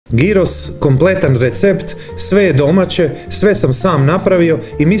Gyros, kompletan recept, sve je domaće, sve sam sam napravio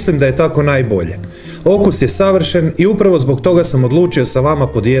i mislim da je tako najbolje. Okus je savršen i upravo zbog toga sam odlučio sa vama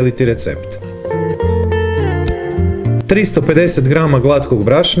podijeliti recept. 350 g glatkog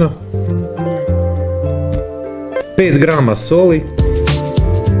brašna, 5 g soli,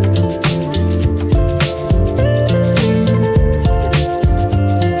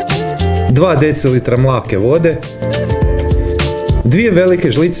 2 decilitra mlake vode, 2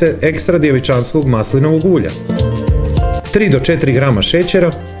 velike žlice ekstra djevičanskog maslinovog ulja, 3 do 4 g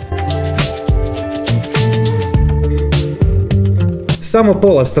šećera, samo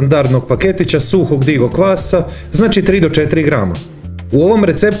pola standardnog paketića suhog divog kvasca, znači 3 do 4 g. U ovom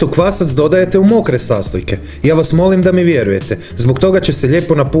receptu kvasac dodajete u mokre sastojke. Ja vas molim da mi vjerujete, zbog toga će se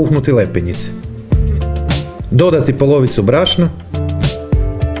lijepo napuhnuti lepenjice. Dodati polovicu brašna,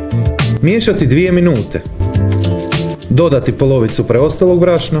 miješati 2 minute. Dodati polovicu preostalog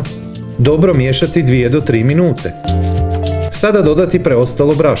brašna, dobro miješati 2 do 3 minute. Sada dodati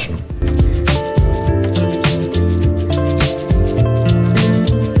preostalo brašno.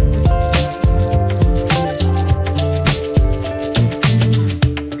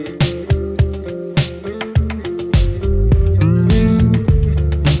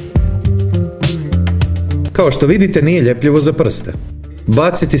 Kao što vidite, nije ljepljivo za prste.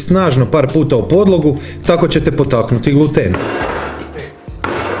 Baciti snažno par puta u podlogu, tako ćete potaknuti gluten.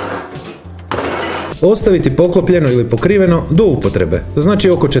 Ostaviti poklopljeno ili pokriveno do upotrebe, znači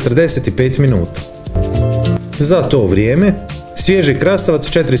oko 45 minuta. Za to vrijeme, svježi krastavac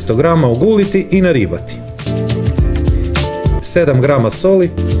 400 g oguliti i naribati. 7 g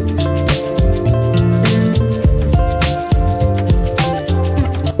soli,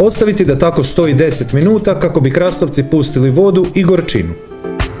 ostaviti da tako stoji 10 minuta kako bi krastavci pustili vodu i gorčinu.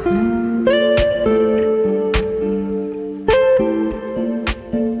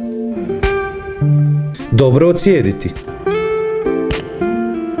 Dobro ocijediti.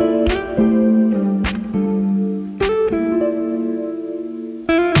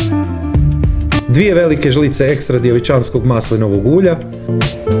 Dvije velike žlice ekstra djevičanskog maslinovog ulja,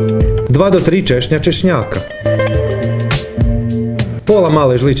 2 do 3 češnja češnjaka, pola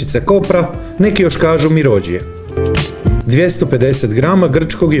male žličice kopra, neki još kažu mirođije, 250 g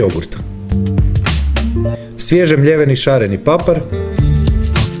grčkog jogurta, svježe mljeveni šareni papar,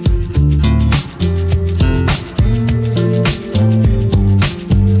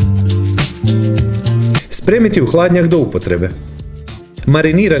 spremiti u hladnjak do upotrebe.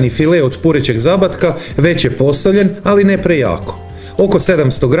 Marinirani file od purećeg zabatka već je posoljen, ali ne prejako. Oko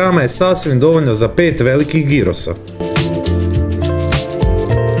 700 g je sasvim dovoljno za 5 velikih gyrosa.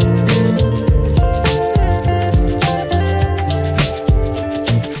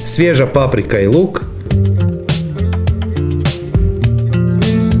 Svježa paprika i luk,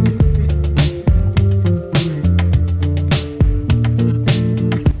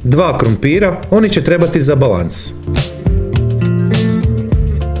 dva krumpira, oni će trebati za balans.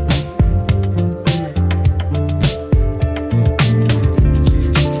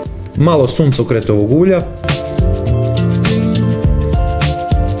 Malo suncokretovog ulja,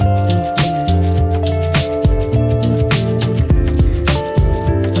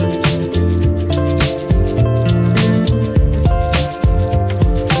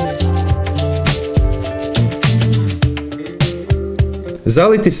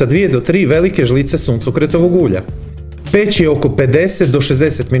 zaliti sa 2 do 3 velike žlice suncokretovog ulja. Peći oko 50 do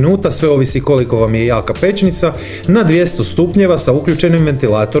 60 minuta, sve ovisi koliko vam je jaka pećnica, na 200 stupnjeva sa uključenim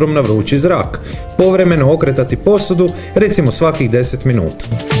ventilatorom na vrući zrak. Povremeno okretati posudu, recimo svakih 10 minuta.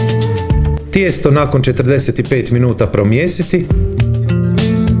 Tijesto nakon 45 minuta promjesiti.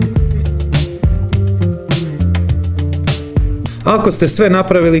 Ako ste sve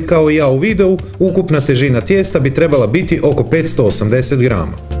napravili kao i ja u videu, ukupna težina tijesta bi trebala biti oko 580 g.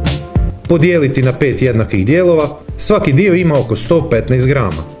 Podijeliti na 5 jednakih dijelova, svaki dio ima oko 115 g.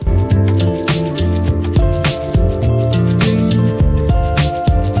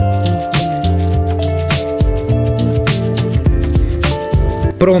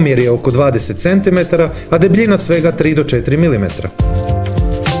 Promjer je oko 20 cm, a debljina svega 3 do 4 mm.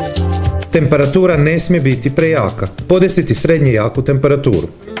 Temperatura ne smije biti prejaka, podesiti srednje jaku temperaturu.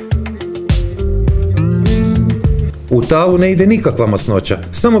 U tavu ne ide nikakva masnoća,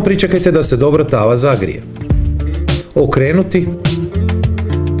 samo pričekajte da se dobro tava zagrije. Okrenuti.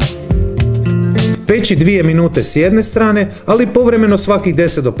 Peći 2 minute s jedne strane, ali povremeno svakih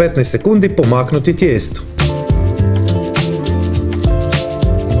 10 do 15 sekundi pomaknuti tijestu.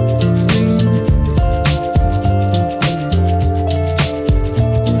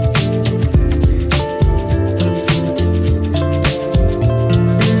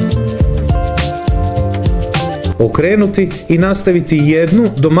 okrenuti i nastaviti 1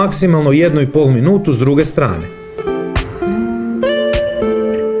 do maksimalno 1,5 minutu s druge strane.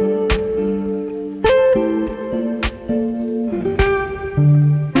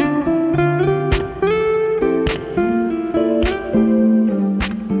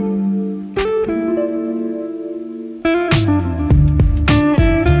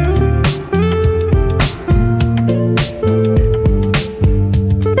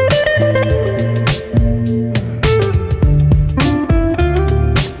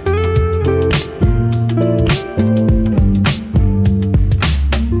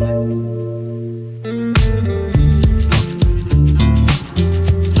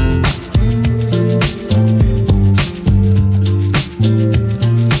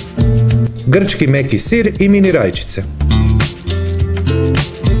 Grčki meki sir i mini rajčice.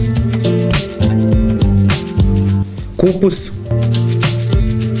 Kupus.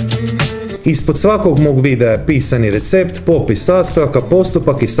 Ispod svakog mog videa je pisani recept, popis sastojaka,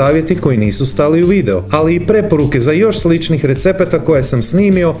 postupak i savjeti koji nisu stali u video, ali i preporuke za još sličnih recepata koje sam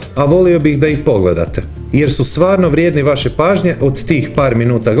snimio, a volio bih da ih pogledate. Jer su stvarno vrijedni vaše pažnje od tih par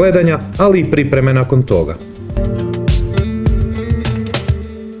minuta gledanja, ali i pripreme nakon toga.